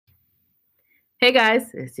Hey guys,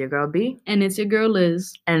 it's your girl B. And it's your girl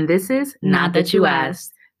Liz. And this is Not That You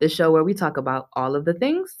Asked, the show where we talk about all of the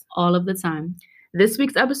things all of the time. This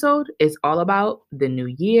week's episode is all about the new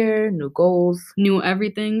year, new goals, new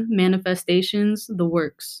everything, manifestations, the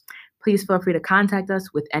works. Please feel free to contact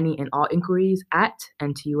us with any and all inquiries at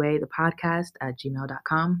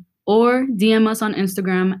ntuathepodcast@gmail.com. Or DM us on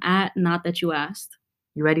Instagram at Not That You Asked.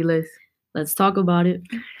 You ready, Liz? Let's talk about it.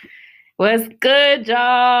 What's good,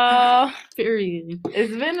 y'all? Period.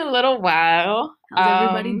 It's been a little while. How's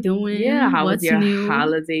everybody doing? Yeah, how was your new?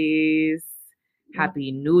 holidays?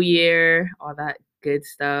 Happy New Year, all that good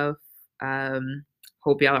stuff.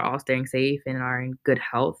 Hope y'all are all staying safe and are in good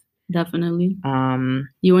health. Definitely.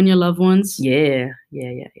 You and your loved ones. Yeah.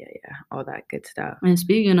 All that good stuff. And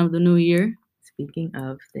speaking of the new year.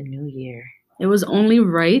 It was only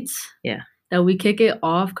right. Yeah. That we kick it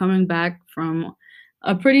off coming back from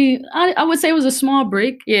a pretty, I would say it was a small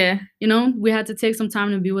break. Yeah. You know, we had to take some time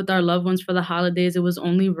to be with our loved ones for the holidays. It was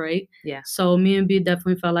only right. Yeah. So me and B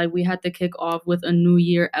definitely felt like we had to kick off with a New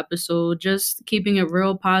Year episode, just keeping it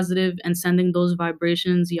real positive and sending those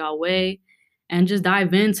vibrations y'all way. And just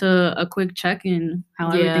dive into a quick check-in, how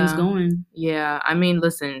everything's going. Yeah. I mean,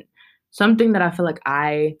 listen, something that I feel like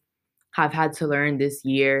I have had to learn this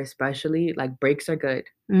year, especially, like, breaks are good.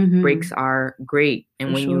 Mm-hmm. Breaks are great.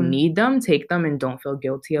 And when you need them, take them and don't feel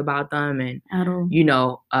guilty about them. And, at all.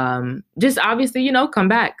 Just obviously, come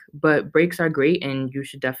back. But breaks are great and you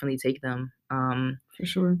should definitely take them. For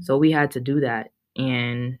sure. So we had to do that.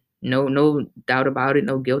 And no doubt about it,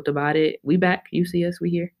 no guilt about it. We back. You see us, we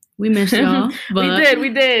here. We missed y'all. But We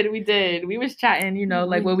did. We was chatting,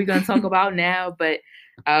 like what we gonna talk about now. But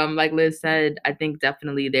like Liz said, I think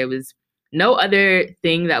definitely there was no other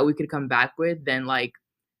thing that we could come back with than, like,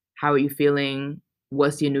 how are you feeling?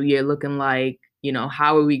 What's your new year looking like?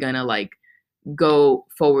 How are we gonna, like, go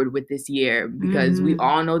forward with this year? Because we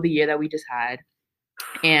all know the year that we just had.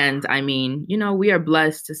 And I mean, we are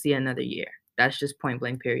blessed to see another year. That's just point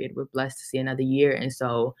blank period. We're blessed to see another year. And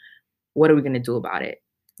so what are we gonna do about it?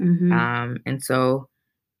 Mm-hmm. And so,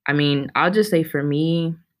 I mean, I'll just say for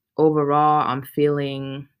me, overall, I'm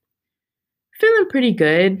feeling pretty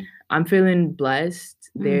good. I'm feeling blessed.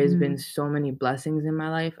 There's been so many blessings in my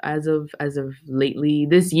life as of lately.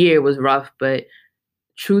 This year was rough, but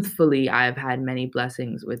truthfully, I've had many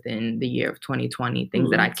blessings within the year of 2020, things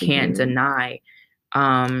that I can't deny.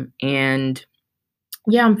 And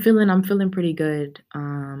yeah, I'm feeling pretty good.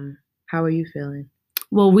 How are you feeling?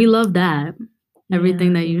 Well, we love that.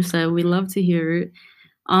 Everything that you said, we love to hear it.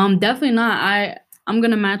 Definitely not. I'm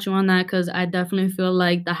gonna match you on that because I definitely feel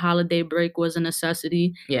like the holiday break was a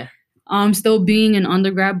necessity. Yeah. Still being an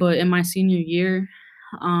undergrad, but in my senior year,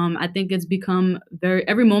 I think it's become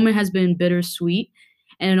every moment has been bittersweet,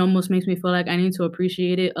 and it almost makes me feel like I need to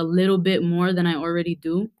appreciate it a little bit more than I already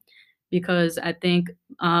do, because I think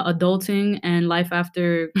adulting and life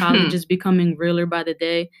after college is becoming realer by the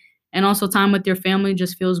day. And also time with your family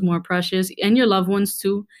just feels more precious, and your loved ones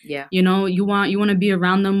too. Yeah. You want to be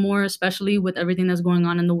around them more, especially with everything that's going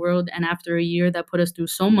on in the world. And after a year that put us through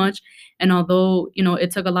so much, and although,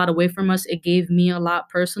 it took a lot away from us, it gave me a lot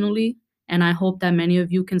personally. And I hope that many of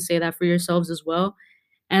you can say that for yourselves as well.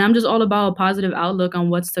 And I'm just all about a positive outlook on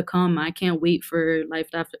what's to come. I can't wait for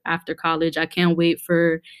life after college. I can't wait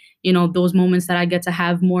for, those moments that I get to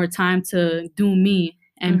have more time to do me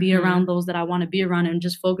and be around those that I want to be around, and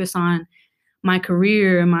just focus on my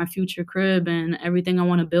career and my future crib and everything I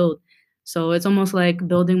want to build. So it's almost like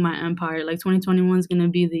building my empire. Like 2021 is going to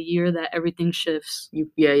be the year that everything shifts.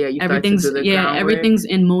 Everything's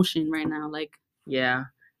in motion right now. Like, yeah.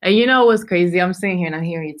 And you know what's crazy? I'm sitting here and I'm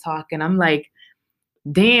hearing you talk and I'm like,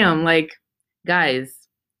 damn, like, guys,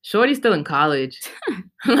 Shorty's still in college.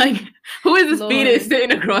 Like, who is this fetus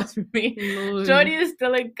sitting across from me? Lord. Shorty is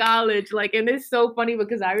still in college. Like, and it's so funny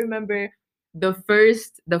because I remember the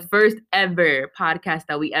first ever podcast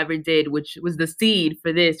that we ever did, which was the seed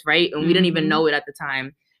for this, right? And we didn't even know it at the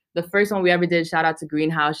time. The first one we ever did, shout out to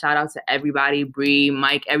Greenhouse, shout out to everybody, Bree,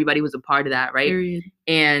 Mike, everybody was a part of that, right? Period.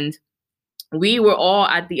 And we were all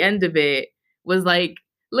at the end of it was like,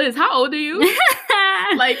 Liz, how old are you?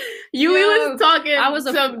 Like, we was talking. I was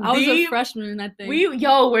a freshman, I think.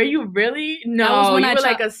 Were you really? No, you were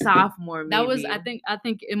like a sophomore. Maybe. That was, I think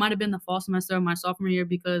it might have been the fall semester of my sophomore year,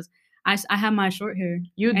 because I had my short hair.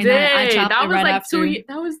 You and did. I chopped That it was right like after.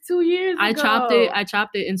 that was 2 years ago. I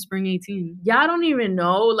chopped it in spring 18. Y'all don't even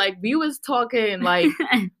know. Like, we was talking like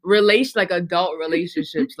like adult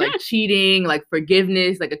relationships, like cheating, like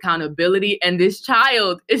forgiveness, like accountability, and this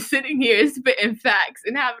child is sitting here spitting facts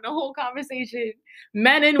and having a whole conversation,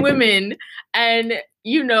 men and women, and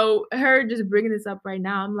you know, her just bringing this up right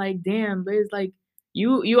now. I'm like, damn, but it's like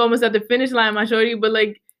you almost at the finish line, my shorty, but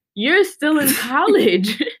like you're still in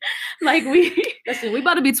college. Like Listen, we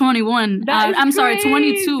about to be 21. I'm sorry,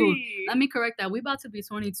 22. Let me correct that. We about to be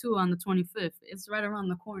 22 on the 25th. It's right around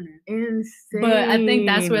the corner. Insane. But I think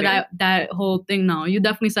that's where that whole thing. No, you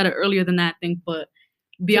definitely said it earlier than that. I think, but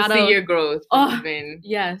to see your growth has been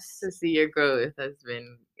yes. To see your growth has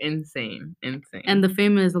been insane. And the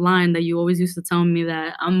famous line that you always used to tell me,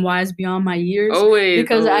 that I'm wise beyond my years. Always.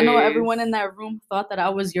 Because I know everyone in that room thought that I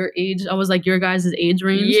was your age. I was like your guys' age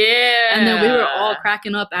range. Yeah. And then we were all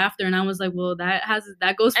cracking up after, and I was like, well, that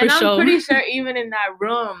goes for show. And I'm pretty sure even in that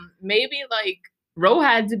room, maybe like Ro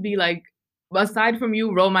had to be like, aside from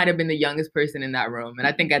you, Ro might have been the youngest person in that room. And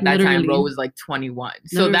I think at that time, Ro was like 21.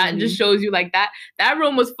 So that just shows you like that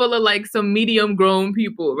room was full of like some medium grown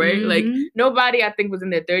people, right? Mm-hmm. Like nobody I think was in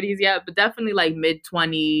their 30s yet, but definitely like mid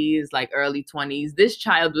 20s, like early 20s. This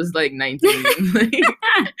child was like 19. Like,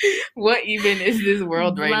 what even is this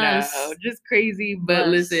world right now? Just crazy. But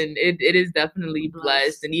listen, it is definitely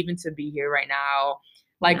blessed. And even to be here right now,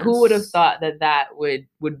 like, who would have thought that would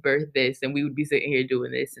birth this, and we would be sitting here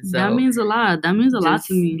doing this? And so that means a lot. That means a lot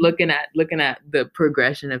to me. Looking at the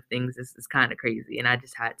progression of things is kind of crazy, and I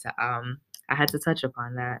just had to touch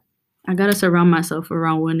upon that. I gotta surround myself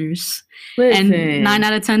around winners. Listen. And 9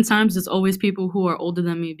 out of 10 times, it's always people who are older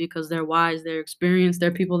than me, because they're wise, they're experienced, they're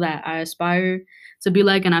people that I aspire to be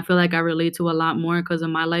like, and I feel like I relate to a lot more because of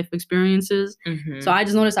my life experiences. Mm-hmm. So I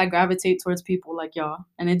just noticed I gravitate towards people like y'all,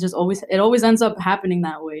 and it always ends up happening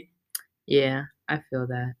that way. Yeah, I feel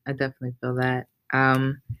that. I definitely feel that.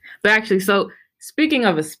 But actually, so speaking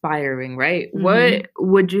of aspiring, right? Mm-hmm. What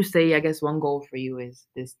would you say, I guess, one goal for you is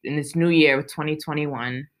in this new year of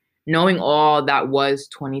 2021, knowing all that was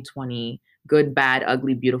 2020, good, bad,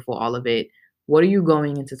 ugly, beautiful, all of it? What are you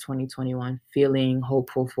going into 2021 feeling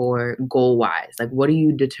hopeful for goal-wise? Like, what are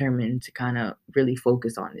you determined to kind of really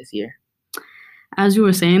focus on this year? As you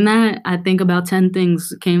were saying that, I think about 10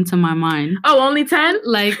 things came to my mind. Oh, only 10?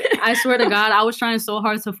 Like, I swear to God, I was trying so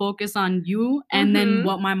hard to focus on you and then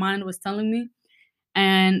what my mind was telling me.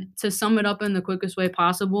 And to sum it up in the quickest way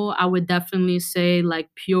possible, I would definitely say, like,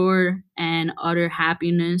 pure and utter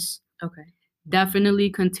happiness. Okay.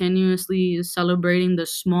 Definitely continuously celebrating the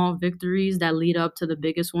small victories that lead up to the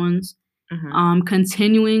biggest ones. Mm-hmm.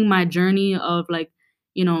 Continuing my journey of, like,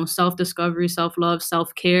 you know, self-discovery, self-love,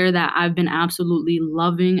 self-care that I've been absolutely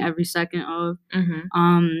loving every second of.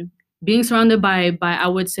 Mm-hmm. Being surrounded by I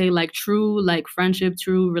would say, like, true, like, friendship,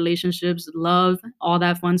 true relationships, love, all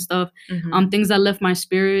that fun stuff. Mm-hmm. Things that lift my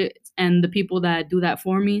spirit and the people that do that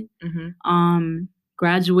for me. Mm-hmm.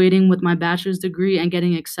 Graduating with my bachelor's degree and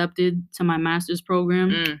getting accepted to my master's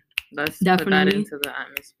program. Let's definitely put that into the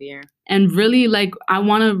atmosphere. And really, like, I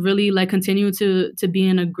want to really, like, continue to be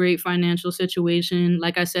in a great financial situation.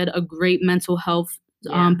 Like I said, a great mental health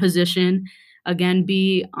position. Again,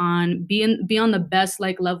 be on the best,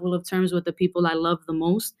 like, level of terms with the people I love the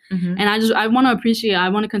most. Mm-hmm. And I want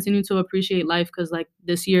to continue to appreciate life, because, like,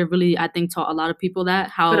 this year really, I think, taught a lot of people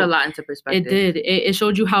that how put a lot into perspective. It did. It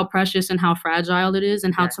showed you how precious and how fragile it is,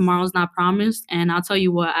 and how tomorrow's not promised. And I'll tell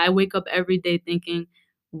you what, I wake up every day thinking,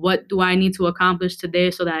 what do I need to accomplish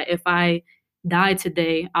today so that if I die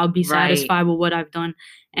today, I'll be satisfied with what I've done.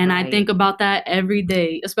 And I think about that every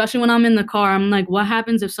day, especially when I'm in the car. I'm like, what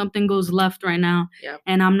happens if something goes left right now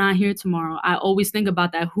and I'm not here tomorrow? I always think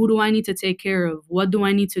about that. Who do I need to take care of? What do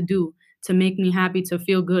I need to do to make me happy, to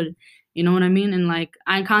feel good? You know what I mean? And, like,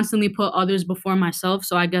 I constantly put others before myself.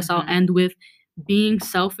 So I guess I'll end with being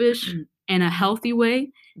selfish in a healthy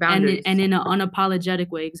way. And in an unapologetic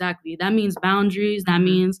way. Exactly. That means boundaries. That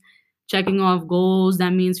means checking off goals.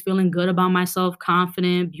 That means feeling good about myself,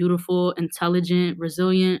 confident, beautiful, intelligent,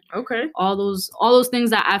 resilient. Okay. All those things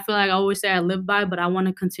that I feel like I always say I live by, but I want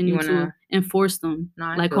to continue to enforce them.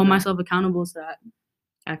 Like, hold myself accountable to that.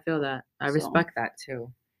 I feel that. I respect that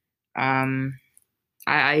too.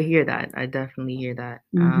 I hear that. I definitely hear that.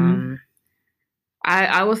 Mm-hmm.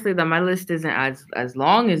 I will say that my list isn't as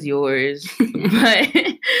long as yours, but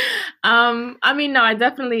I mean, no, I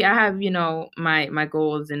have, you know, my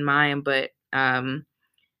goals in mind, but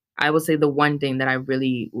I will say the one thing that I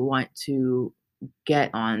really want to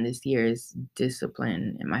get on this year is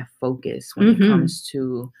discipline and my focus when it comes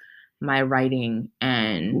to, my writing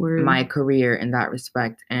and Word. my career in that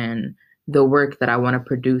respect, and the work that I want to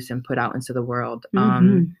produce and put out into the world.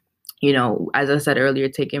 You know, as I said earlier,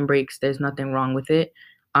 taking breaks, there's nothing wrong with it.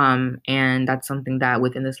 And that's something that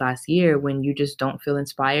within this last year, when you just don't feel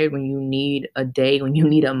inspired, when you need a day, when you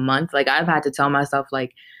need a month, like I've had to tell myself,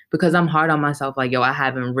 like, because I'm hard on myself, like, yo, I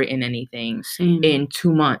haven't written anything in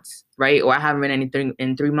 2 months, right? Or I haven't written anything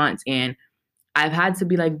in 3 months. And I've had to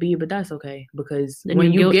be like, B, but that's okay. Because Then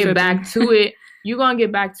when you're you guilt get tripping. back to it, you're going to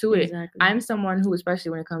get back to it. Exactly. I'm someone who,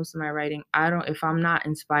 especially when it comes to my writing, if I'm not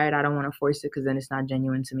inspired, I don't want to force it, because then it's not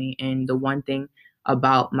genuine to me. And the one thing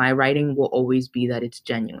about my writing will always be that it's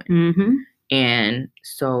genuine. And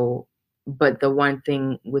so, but the one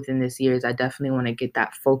thing within this year is I definitely want to get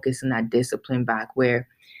that focus and that discipline back, where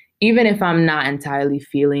even if I'm not entirely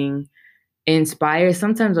feeling inspired,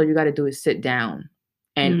 sometimes all you got to do is sit down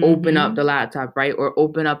and open up the laptop, right? Or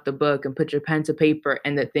open up the book and put your pen to paper,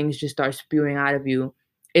 and that things just start spewing out of you.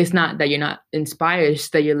 It's not that you're not inspired, it's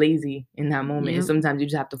that you're lazy in that moment. And sometimes you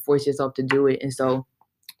just have to force yourself to do it. And so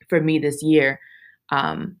for me this year,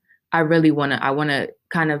 I really want to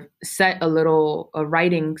kind of set a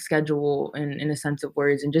writing schedule in a sense of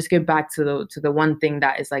words, and just get back to the one thing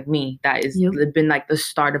that is like me, that is been like the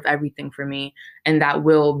start of everything for me, and that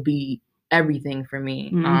will be everything for me.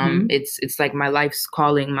 It's like my life's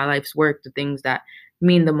calling, my life's work, the things that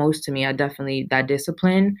mean the most to me. I definitely, that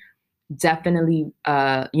discipline, definitely,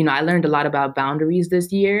 you know, I learned a lot about boundaries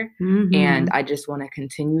this year, and I just want to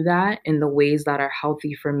continue that in the ways that are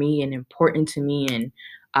healthy for me and important to me.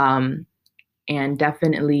 And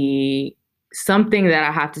definitely something that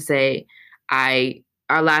I have to say,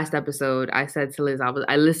 our last episode, I said to Liz,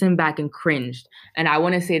 I listened back and cringed. And I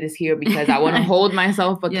want to say this here because I want to hold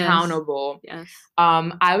myself accountable.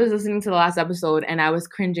 I was listening to the last episode and I was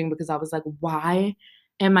cringing because I was like, why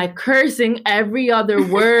am I cursing every other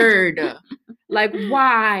word? Like,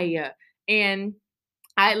 why? And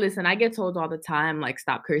I get told all the time, like,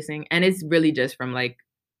 stop cursing. And it's really just from like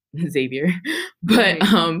Xavier. But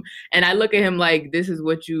and I look at him like, this is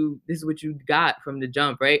what you got from the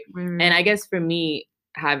jump, right? And I guess for me,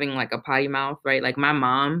 having like a potty mouth, right? Like my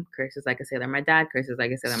mom curses like a sailor, my dad curses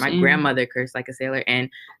like a sailor, my grandmother cursed like a sailor. And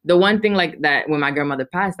the one thing like that, when my grandmother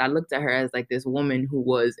passed, I looked at her as like this woman who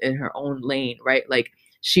was in her own lane, right? Like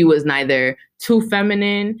she was neither too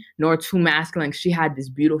feminine nor too masculine. She had this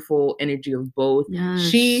beautiful energy of both.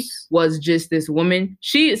 She was just this woman.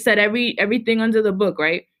 She said everything under the book,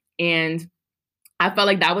 right? And I felt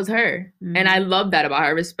like that was her. And I loved that about her. I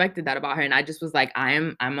respected that about her. And I just was like,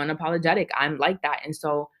 I'm unapologetic. I'm like that. And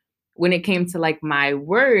so when it came to like my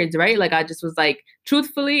words, right? Like I just was like,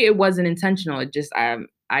 truthfully, it wasn't intentional. It just, I'm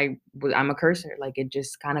a cursor. Like it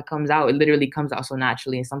just kind of comes out. It literally comes out so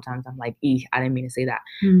naturally. And sometimes I'm like, I didn't mean to say that.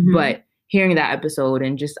 But hearing that episode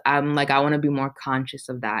and just, I'm like, I want to be more conscious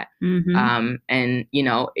of that. And you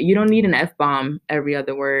know, you don't need an F-bomb every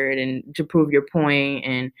other word and to prove your point.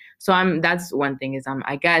 And so that's one thing is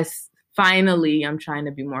I guess finally I'm trying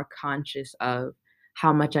to be more conscious of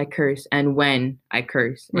how much I curse and when I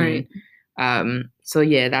curse. Right. And so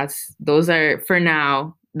yeah, those are for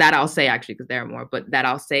now, that I'll say actually, because there are more, but that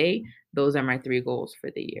I'll say those are my 3 goals for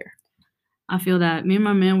the year. I feel that. Me and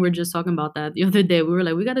my man were just talking about that the other day. We were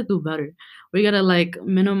like, we got to do better. We got to like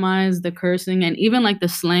minimize the cursing and even like the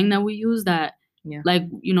slang that we use that like,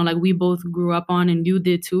 you know, like we both grew up on and you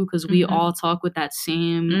did too, because we all talk with that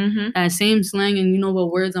same slang, and you know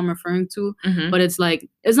what words I'm referring to. But it's like,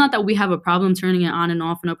 it's not that we have a problem turning it on and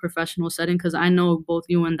off in a professional setting, because I know both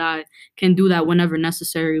you and I can do that whenever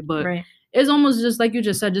necessary. But it's almost just like you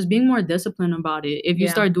just said, just being more disciplined about it. If you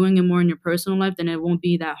start doing it more in your personal life, then it won't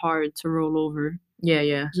be that hard to roll over.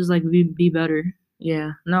 Just like be better.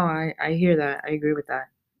 No, I hear that. I agree with that.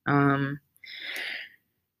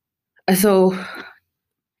 So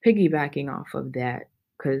piggybacking off of that,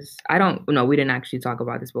 because we didn't actually talk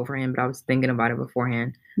about this beforehand, but I was thinking about it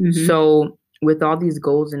beforehand. So with all these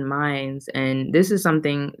goals in mind, and this is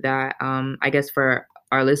something that I guess for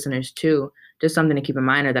our listeners too, just something to keep in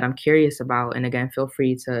mind or that I'm curious about. And again, feel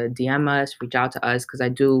free to DM us, reach out to us, because I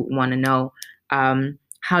do want to know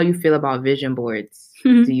how you feel about vision boards.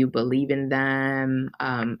 Do you believe in them?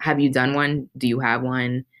 Have you done one? Do you have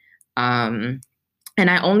one? And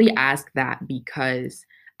I only ask that because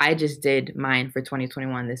I just did mine for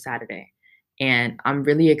 2021 this Saturday. And I'm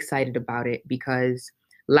really excited about it because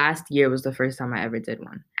last year was the first time I ever did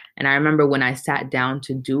one. And I remember when I sat down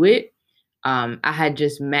to do it, I had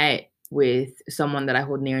just met with someone that I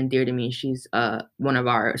hold near and dear to me. She's one of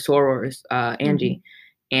our sorors, Angie.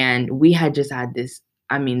 And we had just had this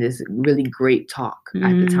I mean, this really great talk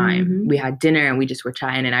at the time. We had dinner and we just were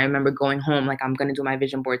chatting. And I remember going home, like, I'm going to do my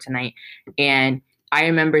vision board tonight. And I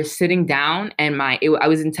remember sitting down and I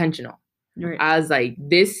was intentional. Right. I was like,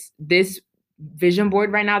 this vision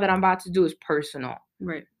board right now that I'm about to do is personal.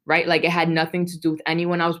 Right? Like, it had nothing to do with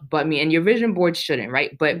anyone else but me. And your vision board shouldn't,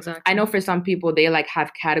 right? But exactly. I know for some people, they like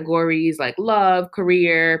have categories like love,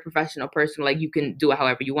 career, professional, personal. Like, you can do it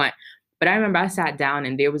however you want. But I remember I sat down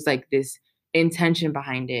and there was like this intention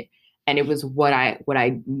behind it, and it was what I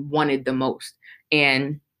wanted the most.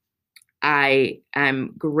 And I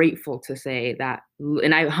am grateful to say that,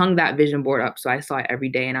 and I hung that vision board up so I saw it every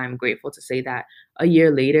day, and I'm grateful to say that a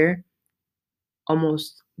year later,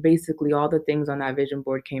 almost basically all the things on that vision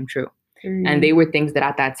board came true. And they were things that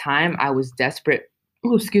at that time I was desperate.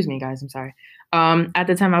 Oh, excuse me, guys, I'm sorry. At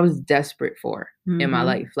the time I was desperate for in my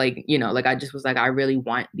life. Like, you know, like I just was like, I really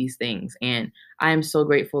want these things. And I am so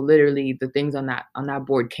grateful. Literally the things on that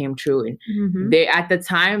board came true. And they, at the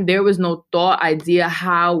time, there was no thought, idea,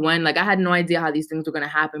 how, when, like I had no idea how these things were going to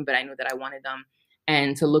happen, but I knew that I wanted them.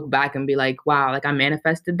 And to look back and be like, wow, like I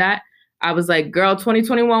manifested that. I was like, girl,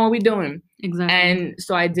 2021, what are we doing? Exactly. And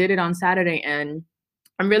so I did it on Saturday, and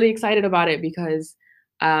I'm really excited about it because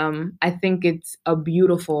I think it's a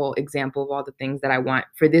beautiful example of all the things that I want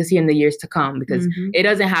for this year and the years to come, because it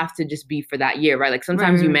doesn't have to just be for that year, right? Like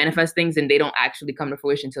sometimes you manifest things and they don't actually come to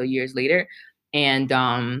fruition until years later. And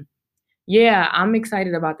yeah, I'm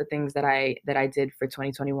excited about the things that I did for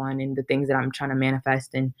 2021 and the things that I'm trying to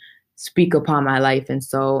manifest and speak upon my life. And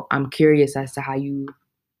so I'm curious as to how you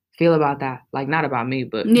feel about that. Like, not about me,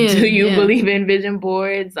 but do you believe in vision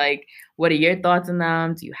boards? Like, what are your thoughts on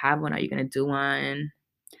them? Do you have one? Are you going to do one?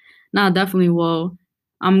 No, definitely. Well,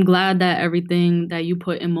 I'm glad that everything that you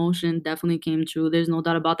put in motion definitely came true. There's no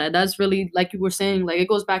doubt about that. That's really, like you were saying, like it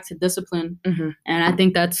goes back to discipline. And I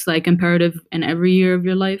think that's like imperative in every year of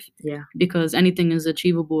your life. Yeah. Because anything is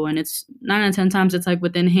achievable, and it's 9 out of 10 times it's like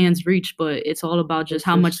within hand's reach, but it's all about just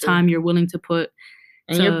how much time you're willing to put.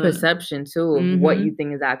 And your perception too of what you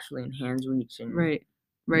think is actually in hand's reach. And right.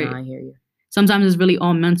 No, I hear you. Sometimes it's really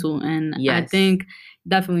all mental, and I think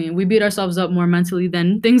definitely we beat ourselves up more mentally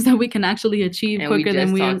than things that we can actually achieve quicker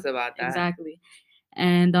than we. And we just talked about that. Exactly.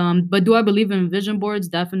 And but do I believe in vision boards?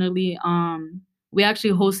 Definitely. We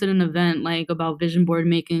actually hosted an event like about vision board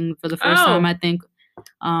making for the first time, I think,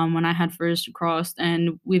 when I had first crossed,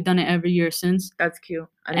 and we've done it every year since. That's cute.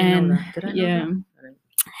 I didn't know that. Did I know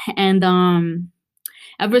that? And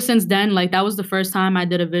ever since then, like that was the first time I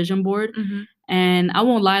did a vision board. And I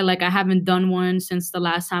won't lie, like I haven't done one since the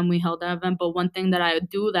last time we held that event. But one thing that I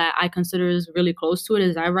do that I consider is really close to it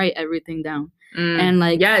is I write everything down. And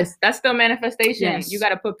like, yes, that's still manifestation. Yes, you got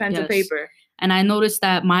to put pen to paper. And I noticed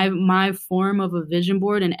that my form of a vision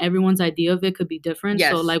board and everyone's idea of it could be different.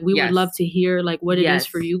 So like we would love to hear like what it is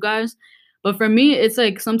for you guys. But for me, it's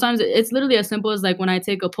like sometimes it's literally as simple as like when I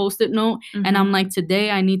take a Post-it note and I'm like, today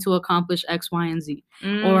I need to accomplish X, Y, and Z.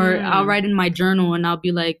 Or I'll write in my journal and I'll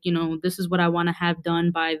be like, you know, this is what I want to have done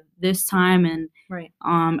by this time. And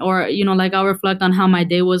or, you know, like I'll reflect on how my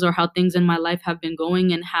day was or how things in my life have been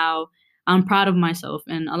going and how I'm proud of myself.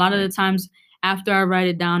 And a lot of the times after I write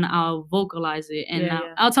it down, I'll vocalize it. And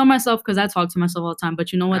I'll tell myself, because I talk to myself all the time.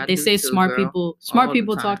 But you know what? They say smart people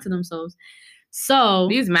talk to themselves. So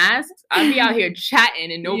these masks, I'll be out here chatting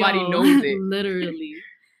and nobody knows it.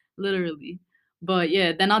 Literally. But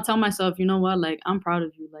yeah, then I'll tell myself, you know what, like I'm proud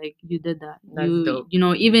of you. Like you did that. That's dope. You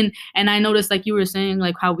know, even, and I noticed like you were saying,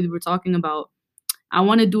 like how we were talking about, I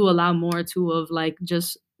want to do a lot more too of like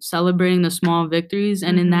just celebrating the small victories.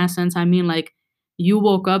 And in that sense, I mean like you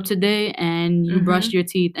woke up today and you brushed your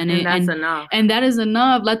teeth, and that's enough. And that is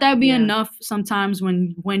enough. Let that be enough sometimes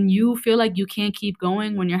when you feel like you can't keep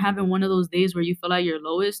going, when you're having one of those days where you feel like you're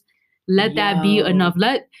lowest, let that be enough.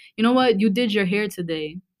 You know what? You did your hair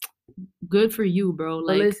today. Good for you, bro.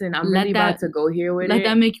 Like, but listen, I'm really about to go here with it. Let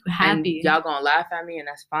that make you happy. And y'all gonna laugh at me, and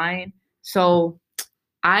that's fine. So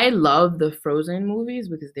I love the Frozen movies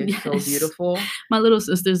because they're so beautiful. My little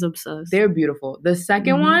sister's obsessed. They're beautiful. The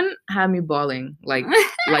second one had me bawling like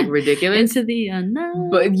ridiculous. Into the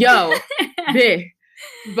unknown. But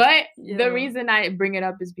the reason I bring it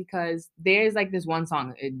up is because there's like this one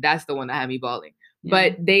song. That's the one that had me bawling. Yeah.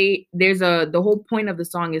 But the whole point of the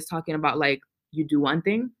song is talking about like you do one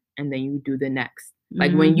thing and then you do the next.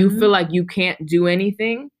 Like when you feel like you can't do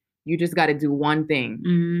anything, you just got to do one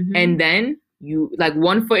thing. And then you like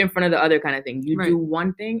one foot in front of the other kind of thing. You do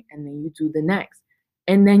one thing and then you do the next.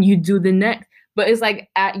 And then you do the next. But it's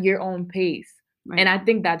like at your own pace. And I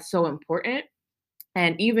think that's so important.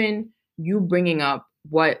 And even you bringing up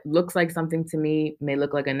what looks like something to me may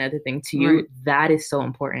look like another thing to you. Right. That is so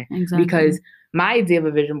important. Exactly. Because my idea of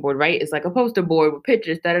a vision board, right, is like a poster board with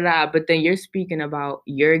pictures, but then you're speaking about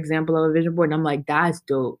your example of a vision board, and I'm like, that's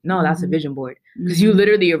dope. No, that's a vision board. Because you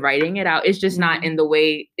literally are writing it out. It's just not in the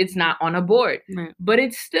way, it's not on a board. Right. But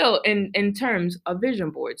it's still in terms of vision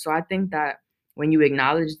board. So I think that when you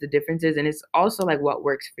acknowledge the differences, and it's also like what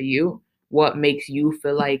works for you, what makes you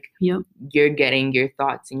feel like you're getting your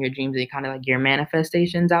thoughts and your dreams and kind of like your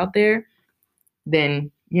manifestations out there, then,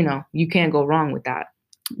 you know, you can't go wrong with that.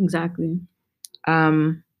 Exactly.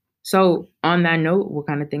 So on that note, what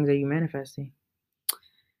kind of things are you manifesting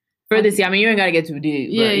for this year? I mean, you ain't gotta get too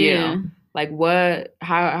deep, but you know, like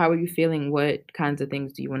how are you feeling? What kinds of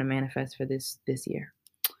things do you want to manifest for this year?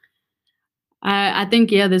 I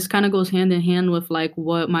think, this kind of goes hand in hand with like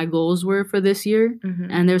what my goals were for this year.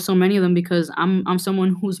 And there's so many of them because I'm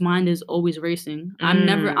someone whose mind is always racing. I'm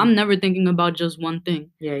never thinking about just one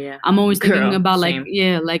thing. Yeah. I'm always thinking about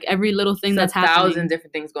like every little thing that's happening. 1,000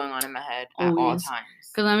 different things going on in my head at all times.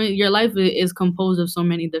 Because I mean, your life is composed of so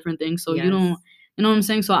many different things. So you don't. You know what I'm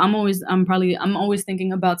saying? So I'm always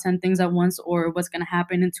thinking about 10 things at once, or what's going to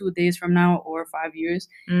happen in 2 days from now or 5 years.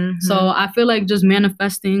 So I feel like just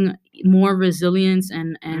manifesting more resilience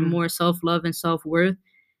and more self-love and self-worth.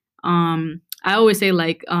 I always say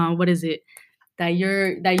like, what is it? That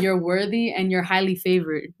you're worthy and you're highly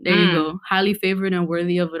favored. There you go. Highly favored and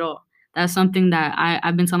worthy of it all. That's something that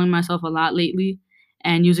I've been telling myself a lot lately.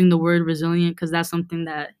 And using the word resilient, because that's something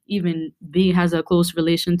that even B has a close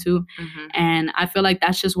relation to. And I feel like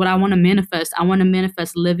that's just what I want to manifest. I want to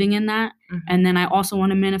manifest living in that. And then I also want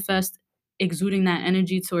to manifest exuding that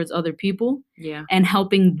energy towards other people. And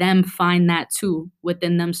helping them find that too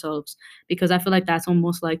within themselves. Because I feel like that's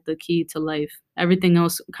almost like the key to life. Everything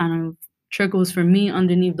else kind of trickles for me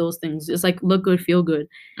underneath those things. It's like look good, feel good.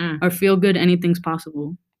 Or feel good, anything's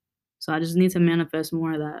possible. So I just need to manifest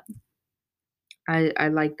more of that. I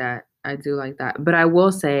like that. I do like that. But I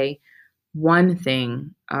will say one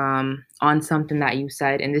thing on something that you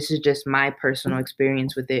said, and this is just my personal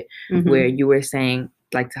experience with it, where you were saying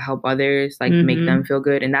like to help others, like make them feel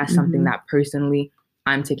good. And that's something that personally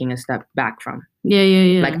I'm taking a step back from.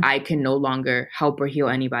 Yeah. Like I can no longer help or heal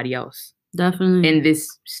anybody else. Definitely. In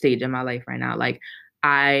this stage of my life right now. Like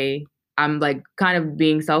I'm like kind of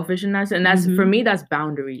being selfish in that, and that's for me. That's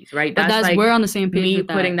boundaries, right? But that's like we're on the same page. Me with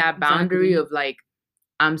putting that boundary of like,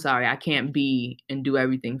 I'm sorry, I can't be and do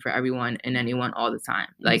everything for everyone and anyone all the time.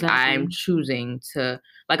 Like I'm choosing to,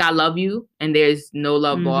 like I love you, and there's no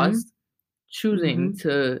love lost. Choosing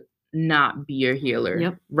to not be your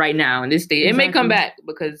healer right now in this stage. It may come back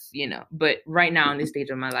because, you know, but right now in this stage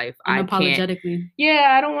of my life, I can't.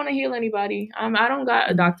 Yeah, I don't want to heal anybody. I don't got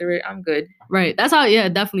a doctorate. I'm good. Right. That's how,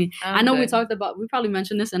 definitely. I know we probably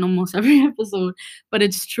mentioned this in almost every episode, but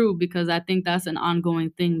it's true because I think that's an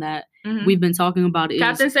ongoing thing that we've been talking about.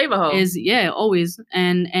 Captain Save-A-Ho. Always.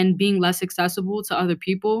 And being less accessible to other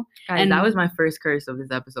people. Guys, and that was my first curse of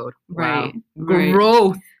this episode. Right. Wow.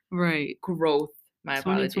 Growth. Right. Growth. My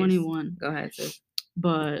apologies. 2021. Go ahead, sis.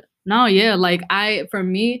 But no, like I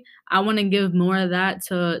want to give more of that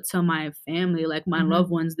to my family, like my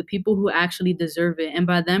loved ones, the people who actually deserve it. And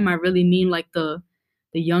by them, I really mean like the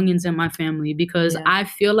youngins in my family, because I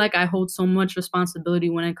feel like I hold so much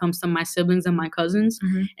responsibility when it comes to my siblings and my cousins.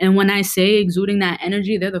 And when I say exuding that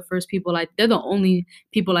energy, they're the only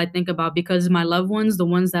people I think about, because my loved ones, the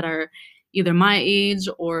ones that are either my age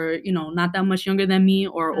or, you know, not that much younger than me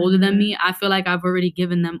or older than me, I feel like I've already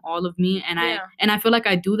given them all of me. And I feel like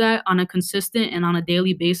I do that on a consistent and on a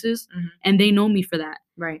daily basis. And they know me for that.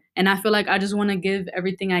 Right. And I feel like I just want to give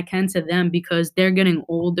everything I can to them, because they're getting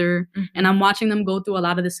older and I'm watching them go through a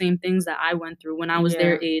lot of the same things that I went through when I was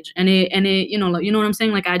their age. And it, you know what I'm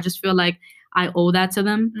saying? Like, I just feel like I owe that to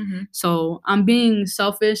them. So I'm being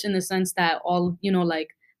selfish in the sense that all, you know,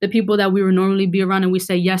 like, the people that we would normally be around and we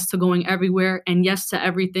say yes to going everywhere and yes to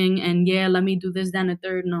everything and let me do this, that, and the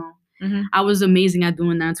third. No. I was amazing at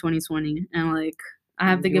doing that in 2020. And like, I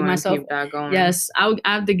have to give myself, yes, I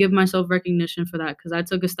have to give myself recognition for that, because I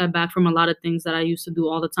took a step back from a lot of things that I used to do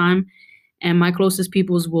all the time. And my closest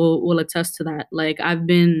peoples will attest to that. Like I've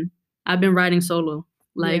been riding solo,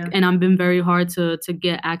 like, and I've been very hard to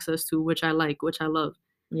get access to, which I love.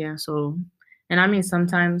 Yeah. So, and I mean,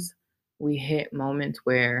 sometimes we hit moments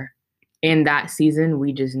where in that season,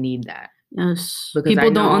 we just need that. Yes. Because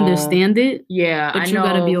people don't understand it. Yeah. But you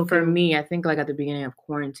gotta be okay. For me, I think like at the beginning of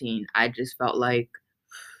quarantine, I just felt like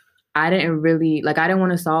I didn't really like. I didn't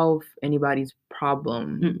want to solve anybody's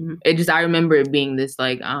problem. Mm-mm. It just, I remember it being this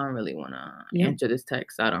like, I don't really want to Yep. answer this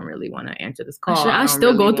text. I don't really want to answer this call. I don't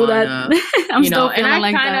still really go through that. wanna, I'm you know. still And feeling I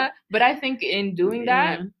like kind of, that. but I think in doing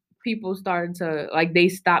that, Yeah. people started to like, they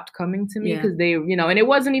stopped coming to me Yeah. because they, you know, and it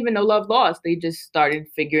wasn't even no love lost. They just started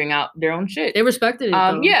figuring out their own shit. They respected it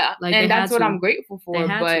though. Yeah, Like, they and had that's what to. I'm grateful They for.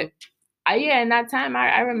 had But to. in that time,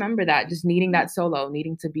 I remember that, just needing that solo,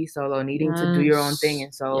 needing to be solo, needing to do your own thing.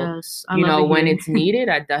 And so, Yes. I you love know, it when here. it's needed,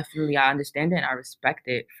 I understand it and I respect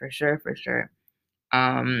it for sure, for sure.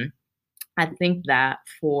 I think that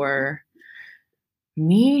for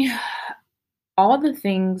me, all the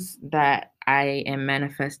things that I am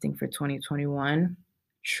manifesting for 2021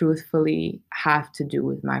 truthfully have to do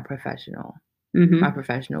with my professional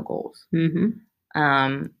goals.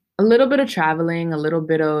 A little bit of traveling, a little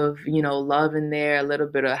bit of, you know, love in there, a little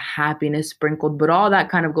bit of happiness sprinkled, but all that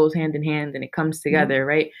kind of goes hand in hand and it comes together,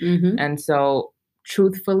 right? And so,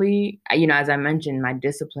 truthfully, you know, as I mentioned, my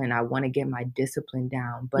discipline, I want to get my discipline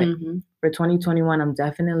down. But for 2021, I'm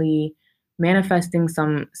definitely manifesting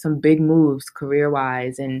some big moves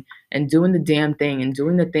career-wise, and doing the damn thing and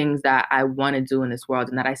doing the things that I want to do in this world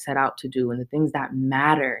and that I set out to do, and the things that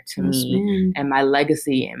matter to me and my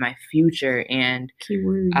legacy and my future. And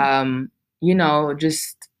you know,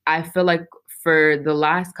 just, I feel like for the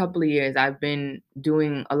last couple of years I've been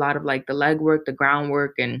doing a lot of like the legwork, the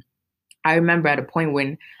groundwork. And I remember at a point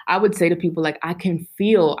when I would say to people, like, I could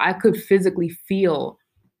physically feel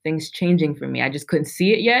things changing for me. I just couldn't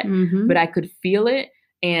see it yet, but I could feel it.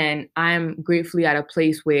 And I'm gratefully at a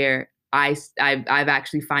place where I've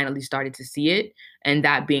actually finally started to see it. And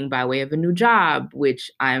that being by way of a new job, which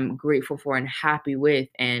I'm grateful for and happy with.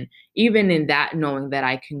 And even in that, knowing that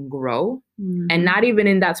I can grow, and not even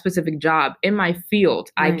in that specific job, in my field,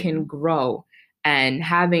 I can grow. And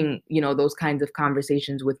having, you know, those kinds of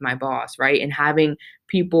conversations with my boss, right? And having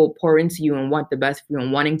people pour into you and want the best for you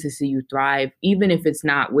and wanting to see you thrive, even if it's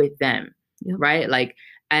not with them, right? Like,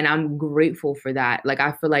 and I'm grateful for that. Like,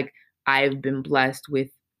 I feel like I've been blessed with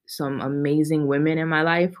some amazing women in my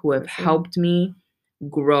life who have helped me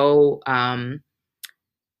grow.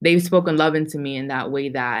 They've spoken love into me in that way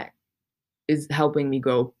that is helping me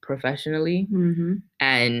grow professionally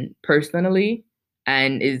and personally.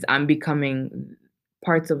 And I'm becoming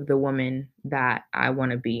parts of the woman that I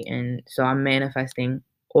want to be. And so I'm manifesting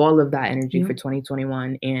all of that energy for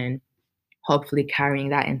 2021 and hopefully carrying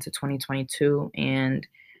that into 2022. And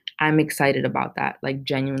I'm excited about that, like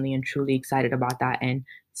genuinely and truly excited about that, and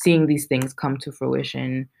seeing these things come to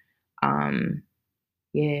fruition.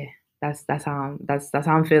 Yeah, that's how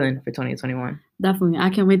I'm feeling for 2021. Definitely.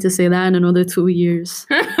 I can't wait to say that in another 2 years.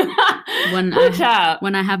 when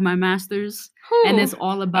I have my master's. And it's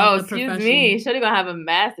all about the profession. Excuse me. Shorty gonna have a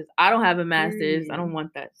master's. I don't have a master's. I don't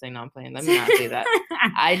want that. Say no, I'm playing. Let me not say that.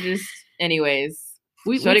 Anyways.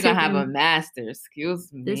 Shorty gonna have a master's.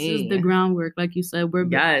 Excuse me. This is the groundwork, like you said.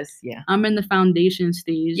 Yeah. I'm in the foundation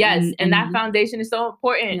stage. Yes, and that foundation is so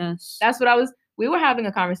important. Yes. That's what we were having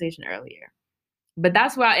a conversation earlier. But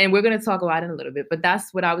that's why, and we're going to talk about it in a little bit, but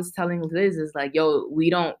that's what I was telling Liz is like, yo,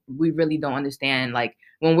 we really don't understand. Like,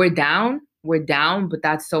 when we're down, but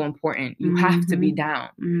that's so important. You have to be down.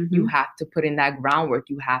 You have to put in that groundwork.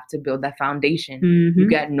 You have to build that foundation. You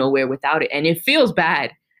get nowhere without it. And it feels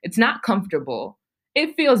bad. It's not comfortable.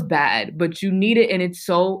 It feels bad, but you need it. And it's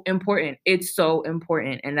so important. It's so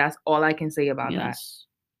important. And that's all I can say about that.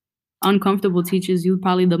 Uncomfortable teaches you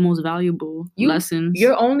probably the most valuable lessons.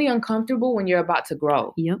 You're only uncomfortable when you're about to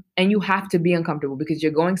grow. Yep. And you have to be uncomfortable because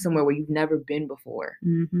you're going somewhere where you've never been before.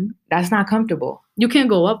 That's not comfortable. You can't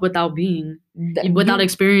go up without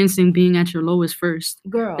experiencing being at your lowest first.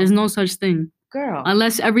 Girl. There's no such thing. Girl.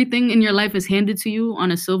 Unless everything in your life is handed to you on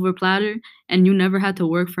a silver platter and you never had to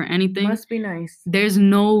work for anything. Must be nice. There's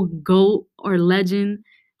no GOAT or legend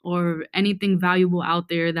or anything valuable out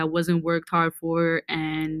there that wasn't worked hard for,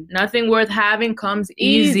 and nothing worth having comes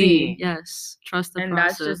easy. Yes. Trust the process. And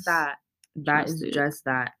that's just that. Just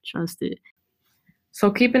that. Trust it. So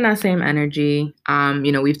keeping that same energy,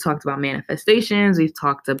 you know, we've talked about manifestations, we've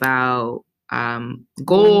talked about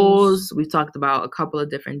goals, we've talked about a couple of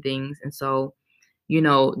different things. And so, you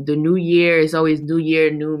know, the new year is always new year,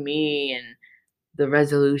 new me, and the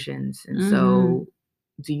resolutions. And so,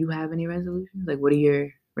 do you have any resolutions? Like, what are your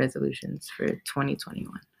resolutions for 2021?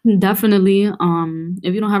 Definitely.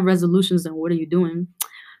 If you don't have resolutions, then what are you doing?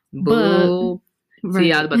 Boo.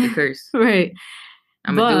 See, I was about to curse. Right.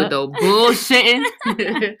 I'm gonna do it though. Bullshitting.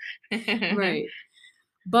 Right.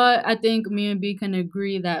 But I think me and B can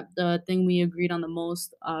agree that the thing we agreed on the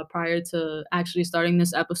most prior to actually starting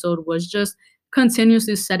this episode was just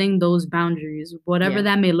continuously setting those boundaries, whatever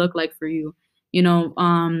that may look like for you. You know,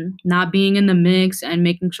 not being in the mix and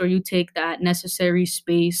making sure you take that necessary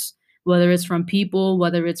space, whether it's from people,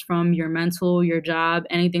 whether it's from your mental, your job,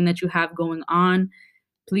 anything that you have going on.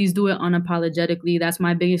 Please do it unapologetically. That's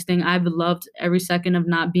my biggest thing. I've loved every second of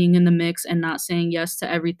not being in the mix and not saying yes to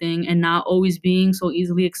everything and not always being so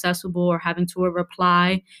easily accessible or having to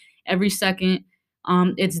reply every second.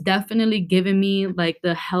 It's definitely given me like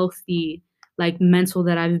the healthy, like mental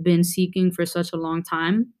that I've been seeking for such a long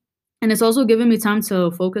time. And it's also given me time to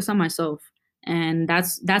focus on myself. And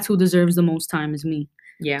that's who deserves the most time is me.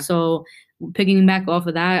 Yeah. So picking back off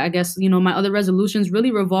of that, I guess, you know, my other resolutions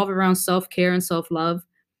really revolve around self-care and self-love.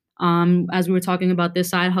 As we were talking about this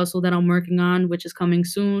side hustle that I'm working on, which is coming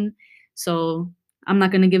soon. So I'm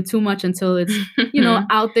not going to give too much until it's, you know,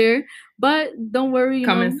 out there. But don't worry,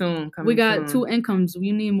 coming soon. We got 2 incomes.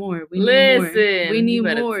 We need more. We need more.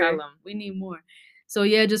 We need more. So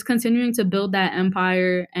yeah, just continuing to build that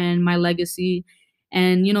empire and my legacy.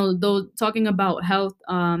 And, you know, though talking about health,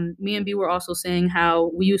 me and B were also saying how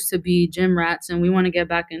we used to be gym rats and we want to get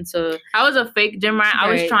back into. I was a fake gym rat. Right. I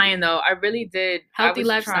was trying though. I really did. Healthy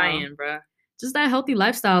lifestyle. Trying, bruh. Just that healthy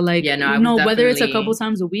lifestyle, like, yeah, no, you know, whether it's a couple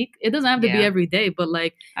times a week, it doesn't have to be every day, but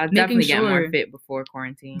like I was definitely getting more fit before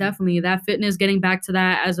quarantine. Definitely that fitness, getting back to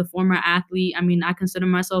that as a former athlete. I mean, I consider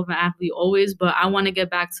myself an athlete always, but I want to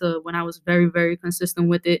get back to when I was very, very consistent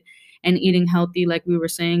with it and eating healthy, like we were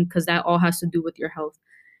saying, because that all has to do with your health.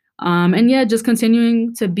 And yeah, just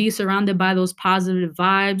continuing to be surrounded by those positive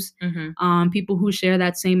vibes, people who share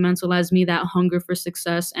that same mental as me, that hunger for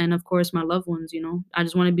success, and of course my loved ones. You know, I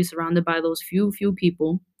just want to be surrounded by those few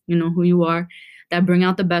people, you know who you are, that bring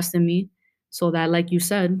out the best in me, so that, like you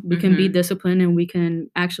said, we can be disciplined and we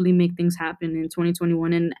can actually make things happen in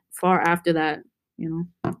 2021 and far after that. You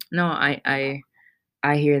know. No, I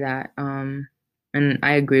hear that, and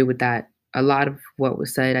I agree with that. A lot of what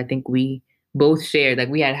was said, I think we both shared, like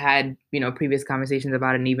we had, you know, previous conversations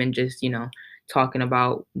about it, and even just, you know, talking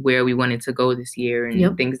about where we wanted to go this year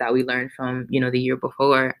and things that we learned from, you know, the year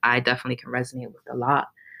before. I definitely can resonate with a lot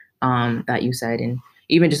that you said, and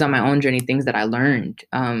even just on my own journey, things that I learned,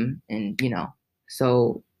 and, you know,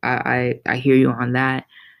 so I hear you on that.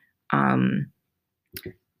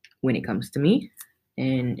 When it comes to me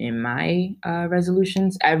in my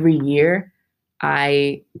resolutions, every year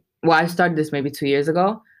I started this maybe 2 years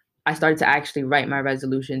ago. I started to actually write my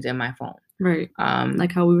resolutions in my phone. Right.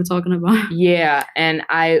 Like how we were talking about. Yeah. And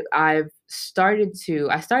I started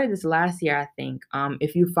this last year, I think.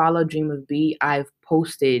 If you follow Dream of B, I've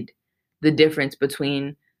posted the difference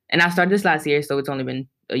between, and I started this last year, so it's only been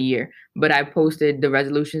a year, but I posted the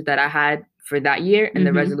resolutions that I had for that year and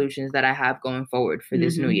the resolutions that I have going forward for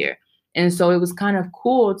this new year. And so it was kind of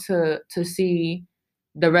cool to see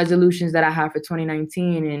the resolutions that I have for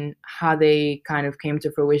 2019 and how they kind of came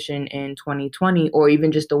to fruition in 2020, or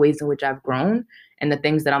even just the ways in which I've grown and the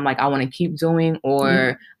things that I'm like, I want to keep doing,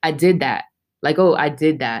 or I did that. Like, oh, I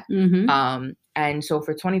did that. And so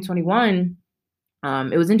for 2021,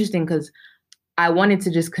 it was interesting because I wanted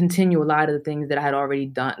to just continue a lot of the things that I had already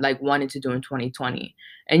done, like wanted to do in 2020.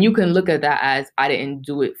 And you can look at that as I didn't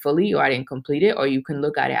do it fully or I didn't complete it, or you can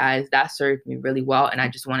look at it as that served me really well and I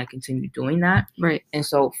just want to continue doing that. Right. And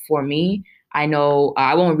so for me, I know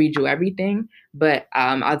I won't read you everything, but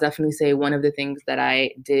I'll definitely say one of the things that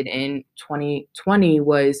I did in 2020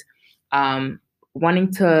 was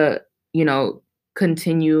wanting to, you know,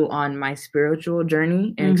 continue on my spiritual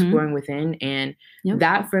journey and exploring within. And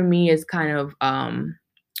that for me is kind of,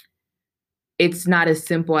 it's not as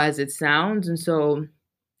simple as it sounds. And so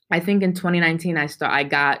I think in 2019, I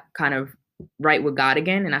got kind of right with God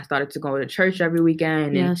again. And I started to go to church every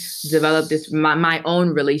weekend and develop this, my own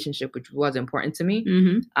relationship, which was important to me.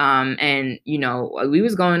 And, you know, we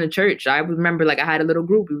was going to church. I remember like I had a little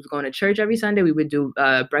group. We was going to church every Sunday. We would do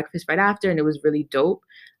breakfast right after. And it was really dope.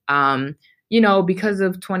 You know, because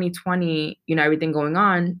of 2020, you know, everything going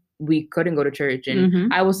on, we couldn't go to church.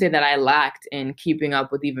 And I will say that I lacked in keeping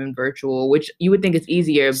up with even virtual, which you would think is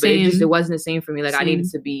easier, but it wasn't the same for me. Like I needed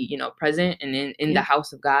to be, you know, present and in the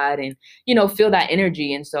house of God and, you know, feel that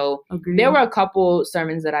energy. And so there were a couple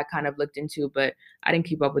sermons that I kind of looked into, but I didn't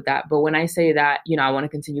keep up with that. But when I say that, you know, I want to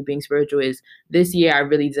continue being spiritual, is this year I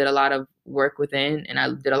really did a lot of work within and I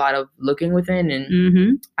did a lot of looking within.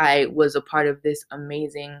 And I was a part of this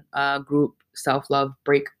amazing group, Self-Love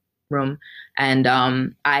Break Room, and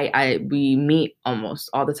we meet almost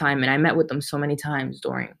all the time, and I met with them so many times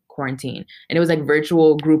during quarantine, and it was like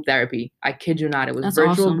virtual group therapy. I kid you not, it was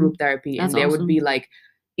virtual group therapy. And there would be like,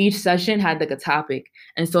 each session had like a topic,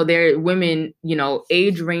 and so there are women, you know,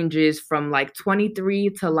 age ranges from like 23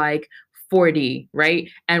 to like 40, right?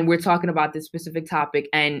 And we're talking about this specific topic.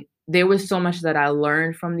 And there was so much that I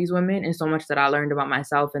learned from these women and so much that I learned about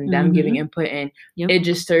myself and them giving input. And it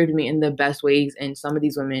just served me in the best ways. And some of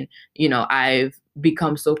these women, you know, I've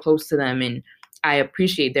become so close to them and I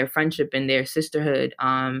appreciate their friendship and their sisterhood.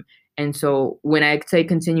 And so when I say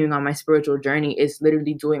continuing on my spiritual journey, it's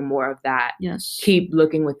literally doing more of that. Yes. Keep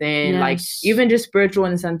looking within, like even just spiritual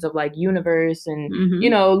in the sense of like universe and, you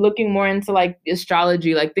know, looking more into like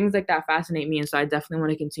astrology, like things like that fascinate me. And so I definitely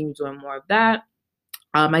want to continue doing more of that.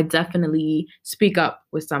 I definitely speak up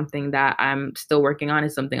with something that I'm still working on.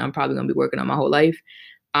 It's something I'm probably going to be working on my whole life.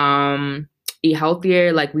 Eat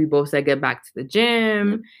healthier. Like we both said, get back to the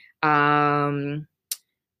gym.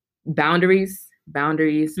 Boundaries.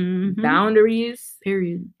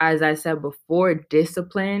 Period. As I said before,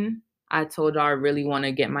 discipline. I told y'all I really want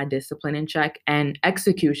to get my discipline in check and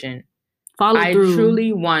execution. Follow through. I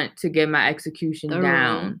truly want to get my execution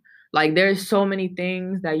down. Like there's so many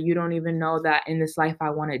things that you don't even know that in this life I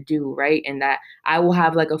want to do, right? And that I will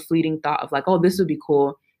have like a fleeting thought of like, oh, this would be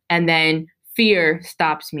cool. And then fear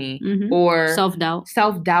stops me or self-doubt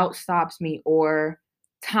stops me or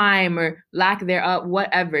time or lack thereof,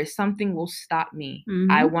 whatever, something will stop me.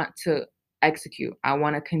 I want to execute. I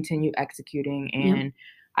want to continue executing. And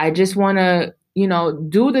I just want to, you know,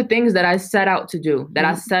 do the things that I set out to do, that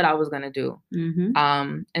I said I was going to do.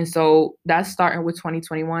 And so that's starting with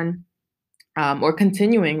 2021, or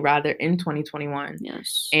continuing rather in 2021.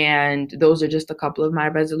 Yes. And those are just a couple of my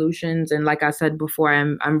resolutions. And like I said before,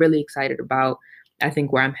 I'm really excited about, I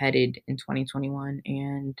think, where I'm headed in 2021.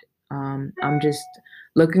 And I'm just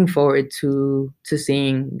looking forward to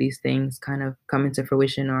seeing these things kind of come into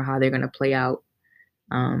fruition or how they're going to play out.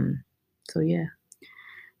 So yeah.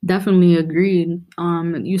 Definitely agreed.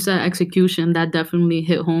 You said execution, that definitely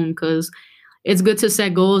hit home because it's good to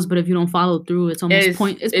set goals, but if you don't follow through, it's almost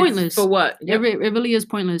pointless. For what? It really is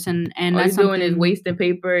pointless. And all that's you're doing is wasting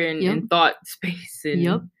paper and thought space.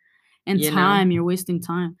 And, and time. You're wasting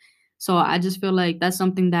time. So I just feel like that's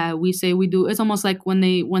something that we say we do. It's almost like when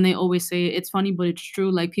they always say it's funny, but it's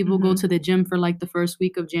true. Like people go to the gym for like the first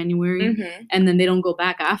week of January and then they don't go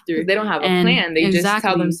back after. They don't have a plan. They just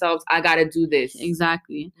tell themselves, I got to do this.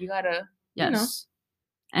 Exactly. You got to, yes.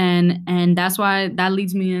 And that's why that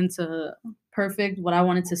leads me into perfect what I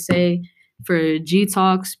wanted to say for G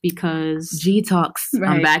Talks, because G Talks.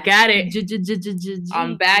 Right. I'm back at it.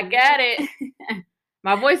 I'm back at it.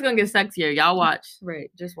 My voice is gonna get sexier. Y'all watch. Right.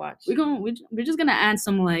 Just watch. We're just gonna add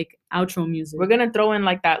some like outro music. We're gonna throw in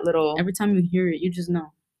like that little. Every time you hear it, you just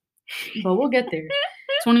know. But we'll get there.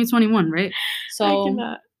 2021, right?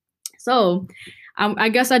 So I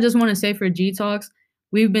guess I just want to say for G Talks,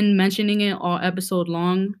 we've been mentioning it all episode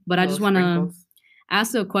long, but I just want to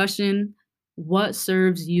ask a question: what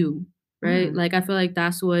serves you? Right? Like, I feel like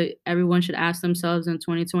that's what everyone should ask themselves in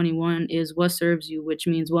 2021 is what serves you, which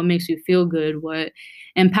means what makes you feel good, what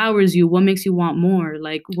empowers you, what makes you want more,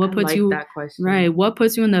 like what puts you, that question. Right? What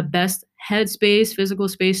puts you in the best headspace, physical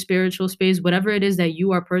space, spiritual space, whatever it is that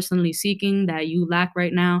you are personally seeking, that you lack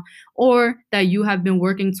right now, or that you have been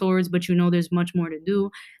working towards, but you know there's much more to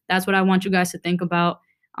do. That's what I want you guys to think about,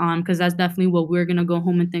 because that's definitely what we're going to go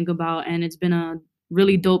home and think about. And it's been a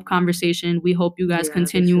really dope conversation. We hope you guys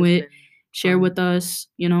continue it. Share with us,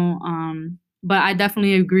 you know, but I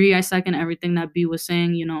definitely agree. I second everything that B was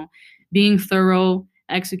saying, you know, being thorough,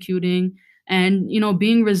 executing, and, you know,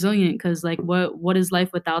 being resilient, because like what is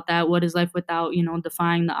life without that? What is life without, you know,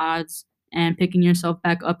 defying the odds and picking yourself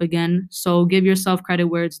back up again? So give yourself credit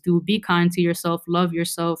where it's due. Be kind to yourself. Love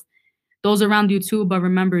yourself. Those around you too. But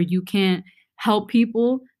remember, you can't help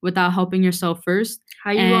people without helping yourself first.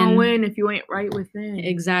 How you gonna win if you ain't right within?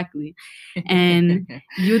 Exactly. And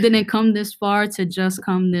you didn't come this far to just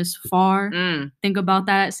come this far. Think about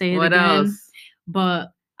that. Say it what again. Else?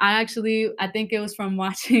 But I think it was from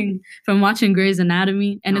watching Grey's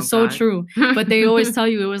Anatomy, and it's so true. But they always tell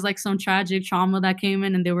you it was like some tragic trauma that came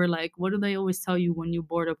in, and they were like, what do they always tell you when you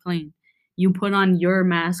board a plane? You put on your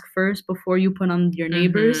mask first before you put on your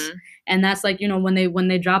neighbors. And that's like, you know, when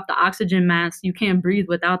they drop the oxygen mask, you can't breathe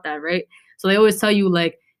without that, right? So they always tell you,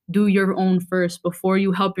 like, do your own first before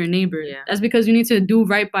you help your neighbor. Yeah. That's because you need to do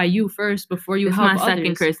right by you first before you help others. It's my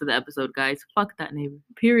second curse of the episode, guys. Fuck that neighbor.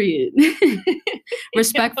 Period.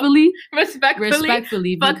 Respectfully.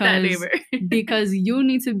 Fuck that neighbor. Because you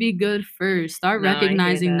need to be good first. Start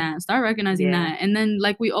recognizing that. Start recognizing that. And then,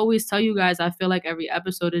 like we always tell you guys, I feel like every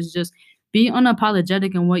episode is just be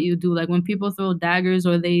unapologetic in what you do. Like when people throw daggers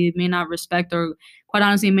or they may not respect or quite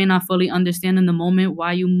honestly may not fully understand in the moment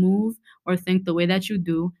why you move or think the way that you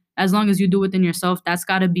do, as long as you do within yourself, that's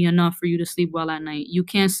got to be enough for you to sleep well at night. You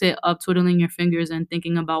can't sit up twiddling your fingers and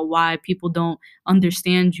thinking about why people don't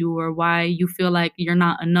understand you or why you feel like you're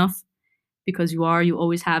not enough, because you are, you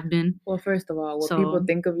always have been. Well, first of all, what people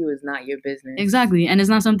think of you is not your business. Exactly. And it's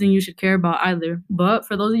not something you should care about either. But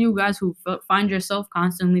for those of you guys who find yourself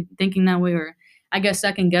constantly thinking that way, or I guess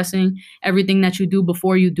second guessing everything that you do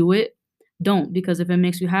before you do it, don't, because if it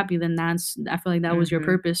makes you happy, then I feel like that was your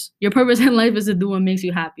purpose. Your purpose in life is to do what makes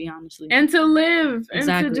you happy, honestly. And to live.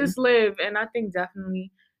 Exactly. And to just live. And I think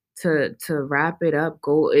definitely to wrap it up,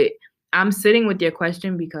 I'm sitting with your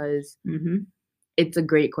question because it's a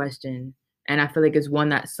great question. And I feel like it's one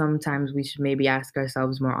that sometimes we should maybe ask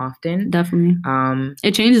ourselves more often. Definitely.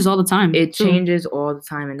 It changes all the time. It changes all the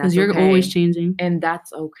time. And that's okay. Because you're always changing. And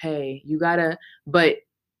that's okay. You gotta, but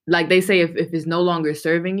like they say, if it's no longer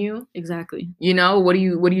serving you. Exactly. You know, what are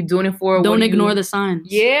you doing it for? Don't ignore the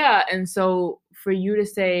signs. Yeah. And so for you to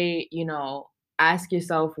say, you know, ask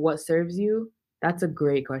yourself what serves you, that's a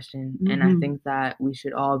great question. And I think that we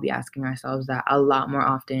should all be asking ourselves that a lot more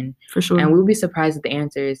often. For sure. And we'll be surprised at the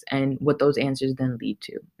answers and what those answers then lead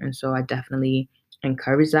to. And so I definitely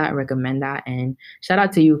encourage that, recommend that. And shout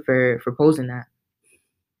out to you for posing that.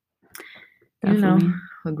 Definitely. You know,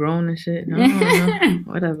 we're grown and shit. No,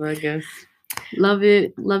 whatever, I guess. Love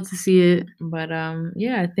it. Love to see it. But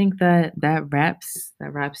yeah, I think that wraps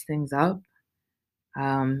things up.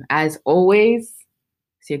 As always,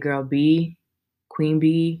 it's your girl B, Queen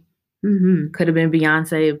B. Could have been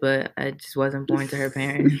Beyonce, but I just wasn't born to her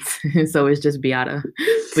parents. So it's just Beata.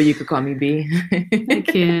 But you could call me B. I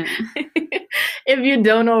can't. If you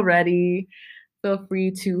don't already, feel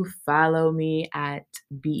free to follow me at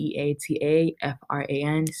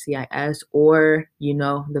BeataFrancis, or you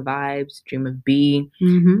know the vibes, Dream of B,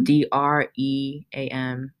 DreamofBee.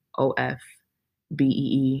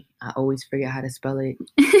 I always forget how to spell it.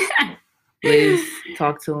 Liz,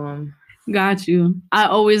 talk to him. Got you. I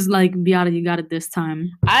always like Beata. You got it this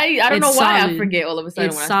time. I don't know why I forget all of a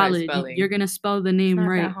sudden when I start spelling. You're gonna spell the name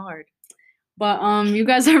right. It's not that hard. But you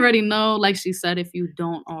guys already know, like she said, if you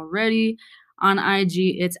don't already, on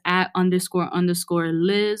IG it's at __Liz.Rose.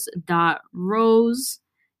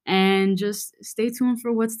 And just stay tuned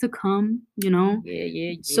for what's to come, you know.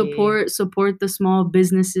 Yeah. Support the small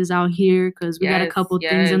businesses out here, because we got a couple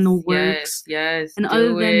things in the works. Yes. And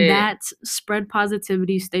other than that, spread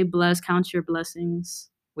positivity, stay blessed, count your blessings.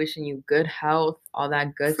 Wishing you good health, all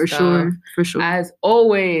that good stuff. For sure. As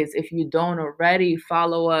always, if you don't already,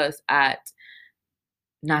 follow us at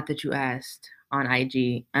Not That You Asked on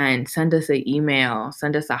IG, and send us an email,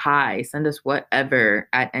 send us a hi, send us whatever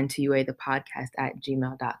at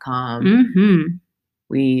ntuathepodcast@gmail.com.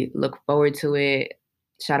 We look forward to it.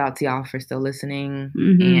 Shout out to y'all for still listening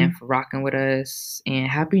and for rocking with us. And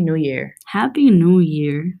Happy New Year. Happy New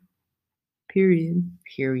Year. Period.